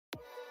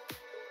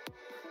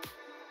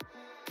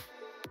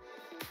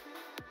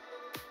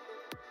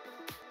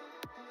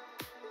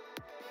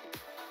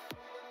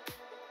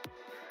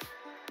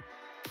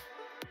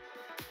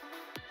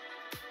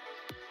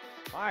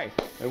Hi,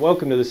 and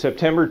welcome to the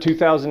September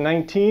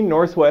 2019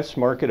 Northwest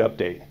Market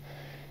Update.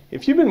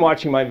 If you've been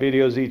watching my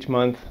videos each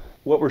month,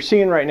 what we're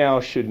seeing right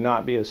now should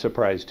not be a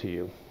surprise to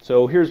you.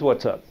 So here's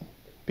what's up.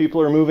 People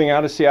are moving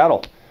out of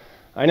Seattle.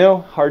 I know,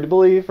 hard to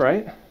believe,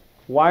 right?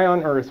 Why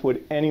on earth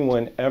would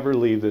anyone ever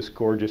leave this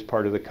gorgeous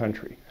part of the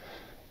country?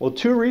 Well,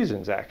 two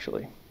reasons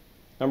actually.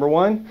 Number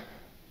one,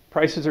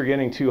 prices are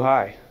getting too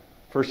high.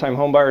 First-time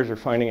homebuyers are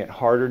finding it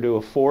harder to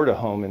afford a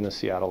home in the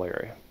Seattle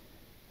area.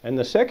 And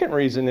the second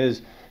reason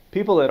is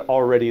people that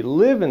already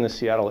live in the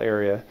Seattle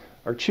area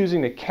are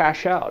choosing to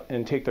cash out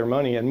and take their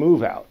money and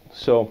move out.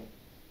 So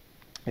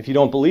if you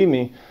don't believe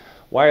me,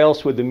 why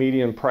else would the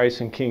median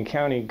price in King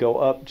County go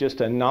up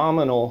just a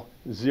nominal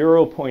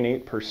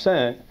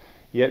 0.8%,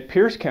 yet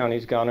Pierce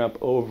County's gone up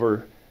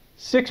over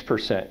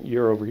 6%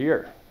 year over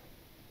year?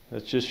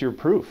 That's just your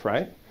proof,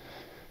 right?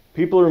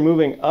 People are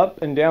moving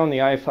up and down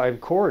the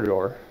I-5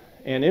 corridor,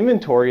 and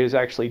inventory is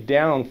actually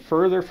down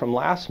further from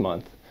last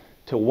month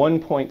to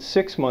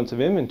 1.6 months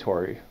of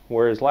inventory,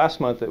 whereas last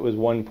month it was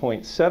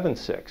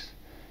 1.76.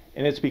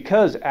 And it's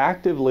because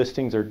active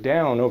listings are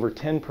down over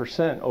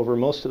 10% over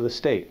most of the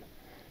state.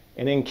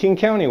 And in King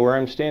County, where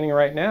I'm standing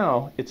right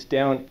now, it's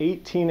down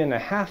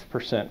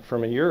 18.5%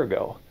 from a year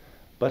ago.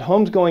 But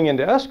homes going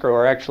into escrow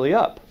are actually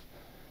up.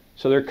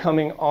 So they're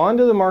coming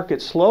onto the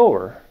market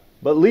slower,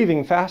 but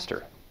leaving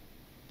faster.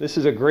 This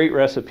is a great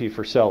recipe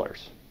for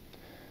sellers.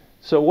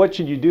 So what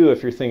should you do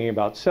if you're thinking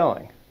about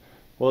selling?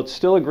 Well, it's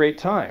still a great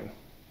time.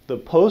 The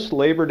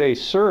post-Labor Day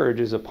surge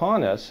is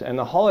upon us and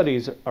the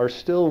holidays are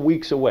still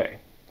weeks away.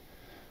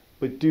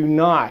 But do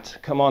not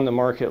come on the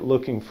market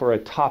looking for a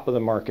top of the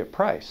market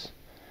price.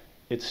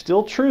 It's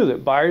still true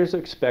that buyers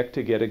expect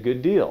to get a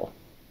good deal.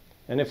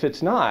 And if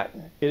it's not,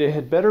 it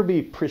had better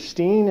be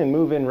pristine and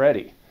move-in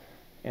ready.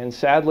 And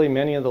sadly,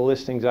 many of the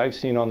listings I've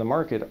seen on the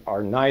market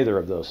are neither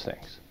of those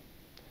things.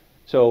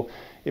 So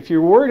if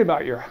you're worried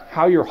about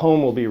how your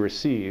home will be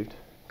received,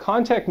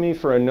 contact me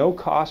for a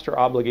no-cost or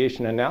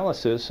obligation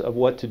analysis of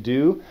what to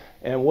do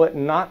and what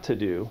not to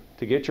do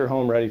to get your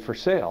home ready for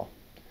sale.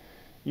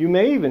 You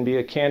may even be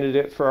a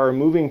candidate for our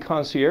Moving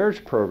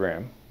Concierge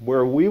program,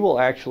 where we will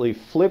actually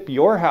flip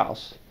your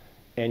house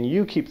and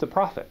you keep the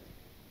profit.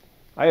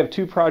 I have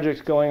two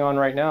projects going on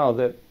right now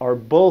that are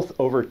both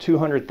over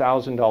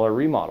 $200,000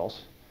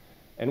 remodels,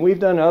 and we've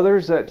done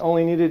others that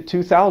only needed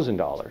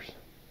 $2,000.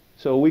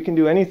 So we can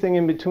do anything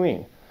in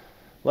between.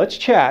 Let's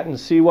chat and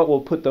see what will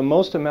put the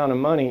most amount of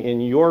money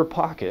in your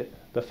pocket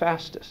the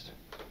fastest.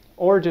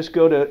 Or just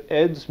go to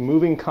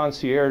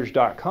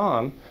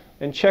edsmovingconcierge.com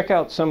and check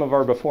out some of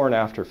our before and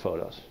after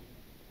photos.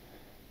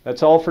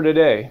 That's all for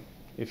today.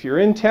 If you're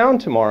in town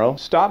tomorrow,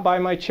 stop by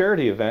my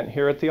charity event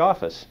here at the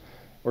office.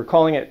 We're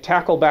calling it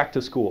Tackle Back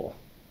to School.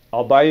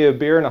 I'll buy you a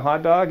beer and a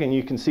hot dog and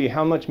you can see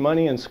how much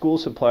money and school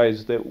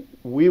supplies that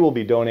we will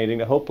be donating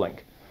to HopeLink.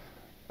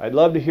 I'd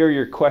love to hear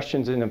your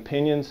questions and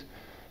opinions.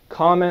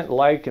 Comment,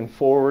 like, and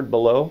forward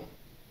below,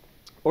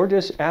 or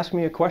just ask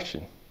me a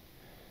question.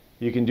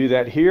 You can do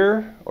that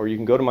here, or you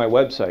can go to my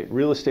website,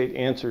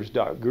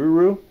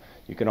 realestateanswers.guru.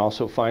 You can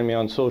also find me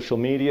on social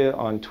media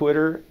on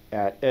Twitter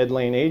at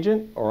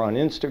 @EdLaineAgent or on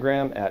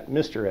Instagram at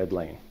Mr. Ed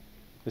Laine.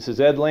 This is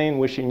Ed Laine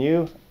wishing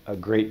you a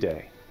great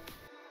day.